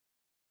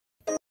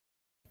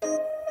Go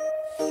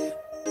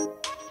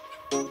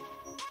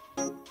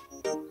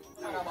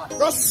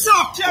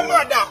suck your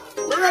mother.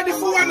 We ready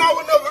for one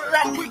hour now.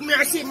 Rap with me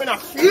and see me now.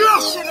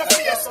 Flush in the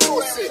face,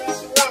 pussy.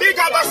 Big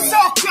up, go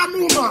suck your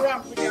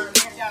mama.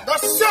 Go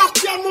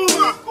suck your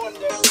mama.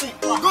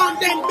 Gun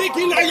them big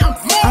in your mama.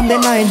 I'm the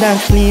night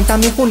that sleep,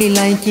 and me fully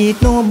like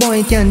it. No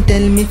boy can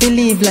tell me to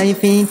live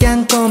life. He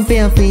can't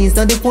compare face,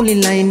 or the fully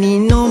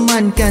lining. No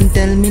man can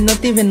tell me,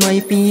 not even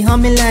wifey. How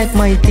me like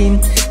my team.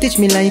 Teach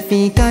me life,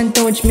 he can't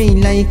touch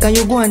me like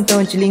you go and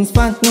touch links.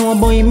 Fuck no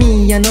boy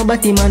me, and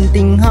nobody man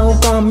thing. How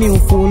come you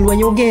fool when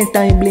you get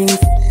eye blinks?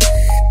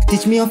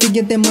 Teach me how to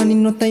get the money,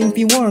 no time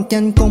for work.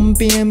 Can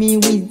compare me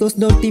with those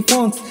dirty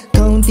folks.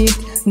 Count it,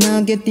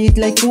 now get it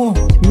like war.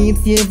 Me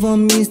save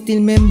on me,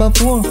 still member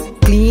 4.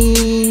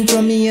 Clean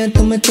from here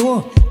to my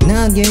toe.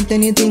 Now get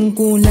anything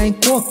cool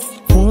like pork.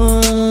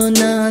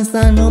 Nah,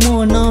 son, no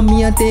more, now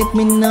me I take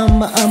me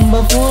number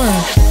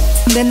 4.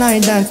 The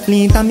night that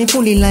sleep, and me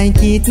fully like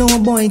it. No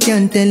boy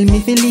can tell me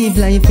to live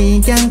life.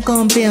 He can't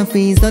compare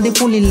face, or the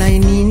fully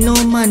lining. No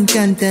man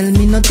can tell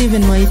me, not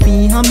even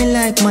wifey. How me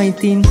like my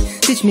team.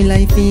 Teach me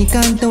life, he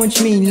can't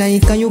touch me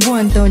like you go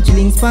and touch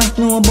links. Fuck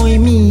no boy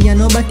me, and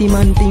nobody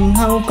man thing.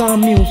 How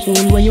come you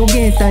fool when you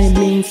get eye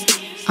blinks?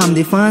 I'm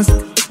the first,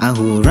 I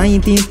who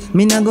write it.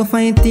 Me nah go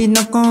fight it,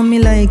 no call me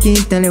like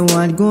it. Tell you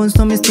what goes,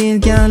 so me still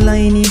can't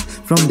line it.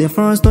 From the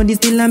first to the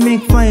still I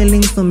make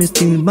filings. So me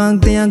still back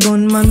there,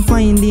 gunman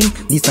finding.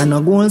 This a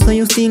no goal, so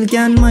you still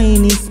can't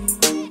mine it.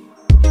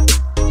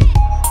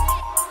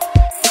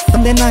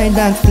 From the night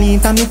that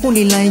sleep, and me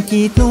fully like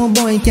it. No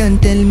boy can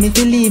tell me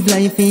to live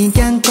life. He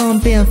can't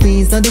compare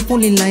face, or the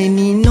fully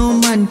lining. No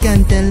man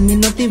can tell me,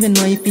 not even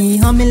wifey.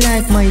 How me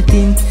like my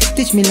team.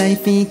 Teach me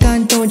life, he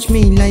can't touch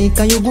me like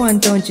you go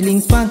and touch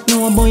links. Fuck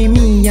no boy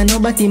me, and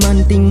nobody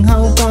man thing.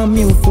 How come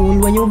you fool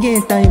when you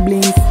get eye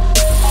blinks?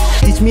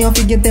 Teach me how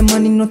to get the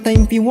money, no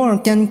time for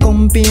work. Can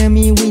compare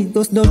me with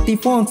those dirty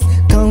folks.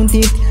 Count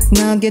it,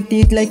 now get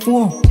it like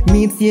war.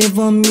 Me save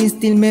on me,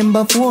 still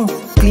member 4.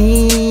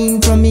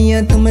 Clean from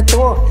here to my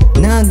toe.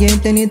 Now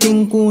get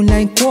anything cool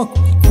like pork.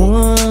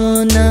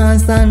 Nah,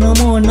 son, no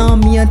more, now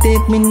me I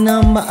take me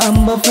number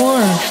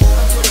 4.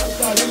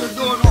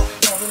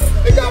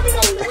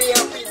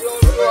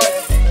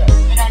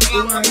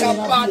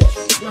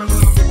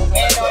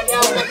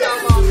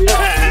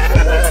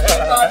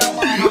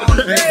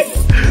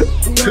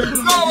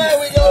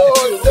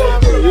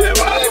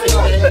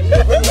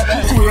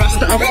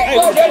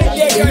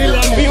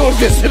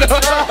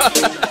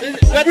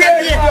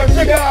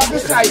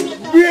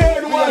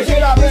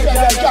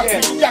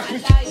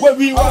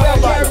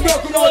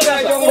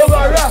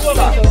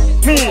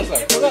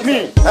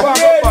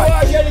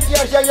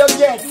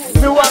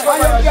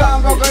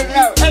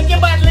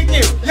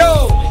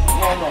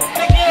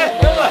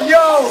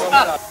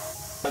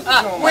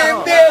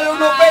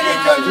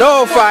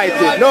 No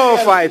fighting, no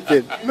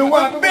fighting. Me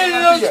want build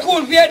a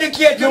school for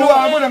educate you.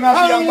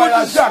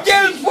 I'm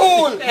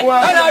skillful.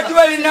 And I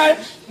dwell in that.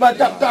 My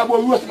doctor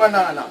will roast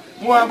banana.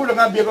 More I'm going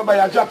to be able to buy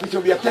a jacket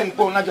to be a 10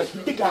 pound and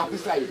just pick up the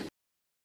side.